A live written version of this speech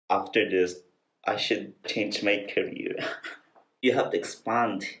After this, I should change my career. You have to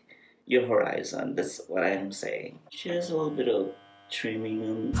expand your horizon. That's what I'm saying. Just a little bit of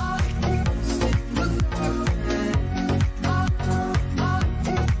trimming.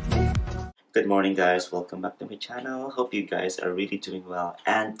 Good morning, guys. Welcome back to my channel. Hope you guys are really doing well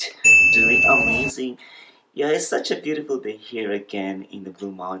and doing amazing. Yeah, it's such a beautiful day here again in the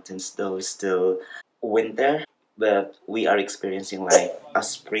Blue Mountains, though it's still winter, but we are experiencing like a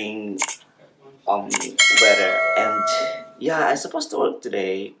spring weather. And yeah, I supposed to work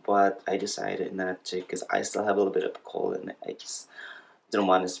today, but I decided not to because I still have a little bit of cold and I just don't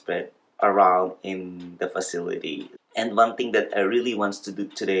want to spread around in the facility. And one thing that I really wants to do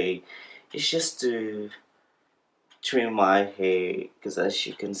today is just to trim my hair because as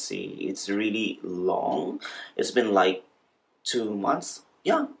you can see it's really long. It's been like 2 months,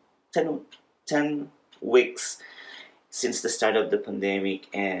 yeah, 10 weeks since the start of the pandemic,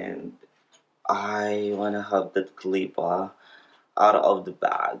 and I want to have that clipper out of the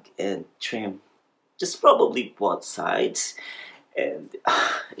bag and trim just probably both sides. And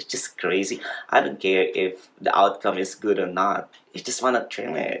it's just crazy. I don't care if the outcome is good or not, I just want to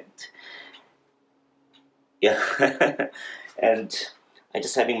trim it. Yeah. And I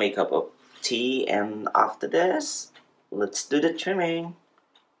just having my cup of tea, and after this let's do the trimming.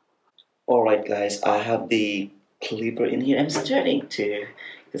 Alright guys, I have the clipper in here. I'm starting to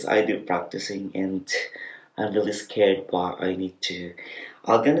because I do practicing and I'm really scared, but I need to.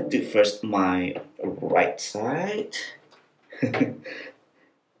 I'm gonna do first my right side.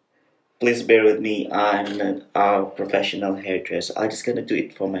 Please bear with me, I'm not a professional hairdresser. I'm just gonna do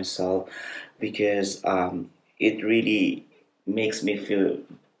it for myself because it really makes me feel,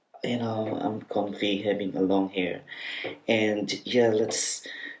 I'm comfy having a long hair. And yeah,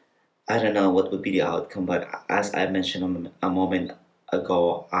 I don't know what would be the outcome, but as I mentioned a moment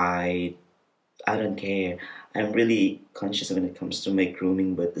ago, I don't care. I'm really conscious when it comes to my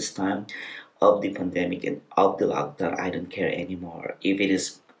grooming, but this time of the pandemic and of the lockdown, I don't care anymore. If it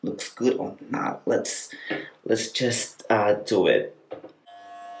is looks good or not, let's just do it.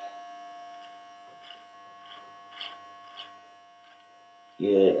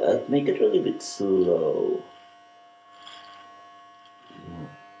 Yeah, I'd make it really bit slow. Yeah,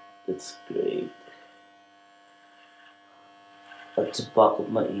 that's great. At the back of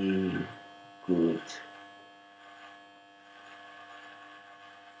my ear, good.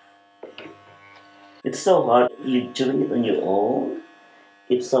 It's so hard. You're doing it on your own.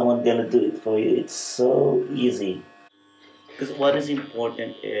 If someone gonna do it for you, it's so easy. Because what is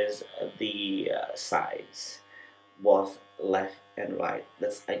important is the sides, both left and right.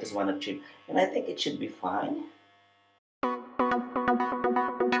 That's I just want to trim, and I think it should be fine.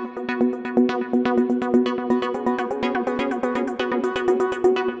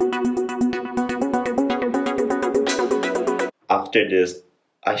 After this,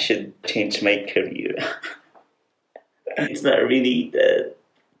 I should change my career. It's not really that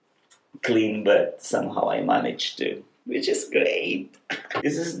clean, but somehow I managed to, which is great.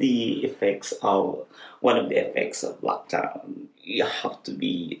 This is the effects of one of the effects of lockdown. You have to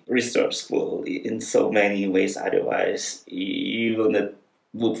be resourceful in so many ways, otherwise you will not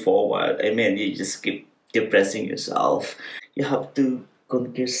move forward. I mean, you just keep depressing yourself. You have to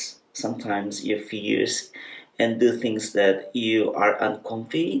conquer sometimes your fears and do things that you are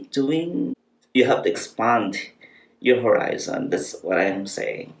uncomfy doing. You have to expand your horizon. That's what I'm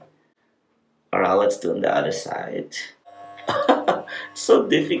saying. Alright, let's do on the other side. So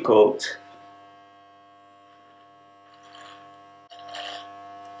difficult.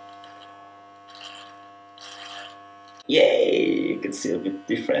 Yay, you can see a bit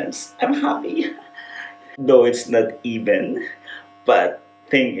difference. I'm happy. Though it's not even, but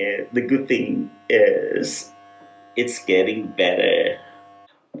the good thing is it's getting better.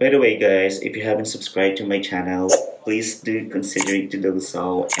 By the way guys, if you haven't subscribed to my channel, please do consider to do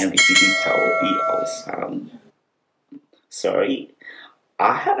so, and if you did, that would be awesome. Sorry,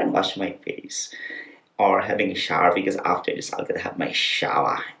 I haven't washed my face or having a shower because after this I'm gonna have my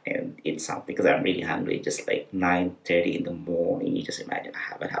shower and eat something because I'm really hungry. Just like 9:30 in the morning. You just imagine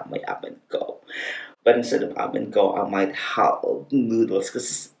I haven't had my up and go. But instead of up and go, I might have noodles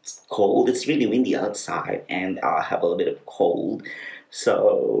because it's cold. It's really windy outside and I have a little bit of cold.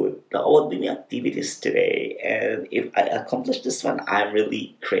 So that would be my activities today. And if I accomplish this one, I'm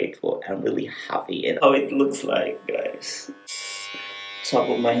really grateful. I'm really happy. And how it looks like, guys. Top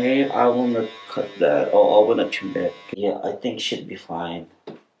of my hair, I will not cut that or I will not trim that. Yeah, I think should be fine.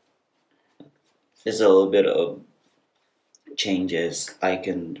 There's a little bit of changes I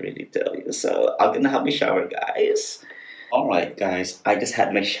can really tell you. So I'm gonna have a shower, guys. Alright guys, I just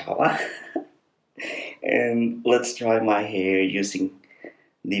had my shower and let's dry my hair using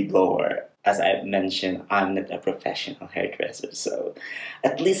the blower. As I mentioned, I'm not a professional hairdresser, so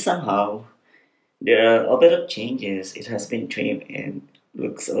at least somehow there are a bit of changes. It has been trimmed and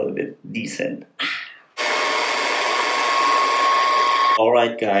looks a little bit decent.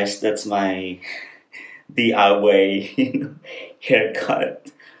 Alright guys, that's my DIY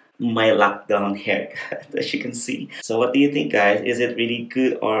haircut. My lockdown haircut, as you can see. So what do you think guys? Is it really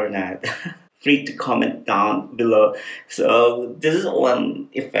good or not? Free to comment down below. So this is one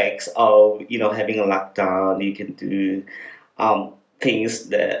effects of having a lockdown. You can do things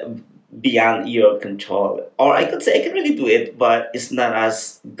that beyond your control, or I could say I can really do it, but it's not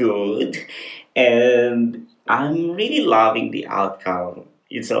as good. And I'm really loving the outcome.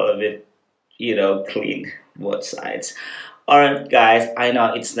 It's a little bit clean both sides. Alright guys, I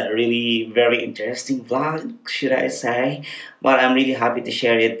know it's not really very interesting vlog, should I say, but I'm really happy to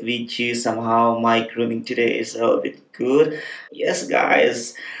share it with you. Somehow my grooming today is a little bit good. Yes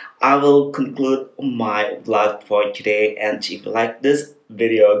guys, I will conclude my vlog for today, and if you like this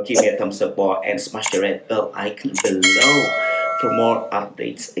video, give me a thumbs up bar and smash the red bell icon below for more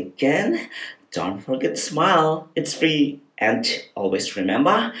updates. Again, don't forget to smile, it's free, and always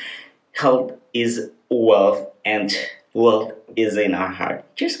remember, health is wealth and wealth is in our heart.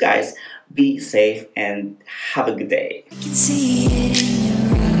 Cheers guys, be safe and have a good day.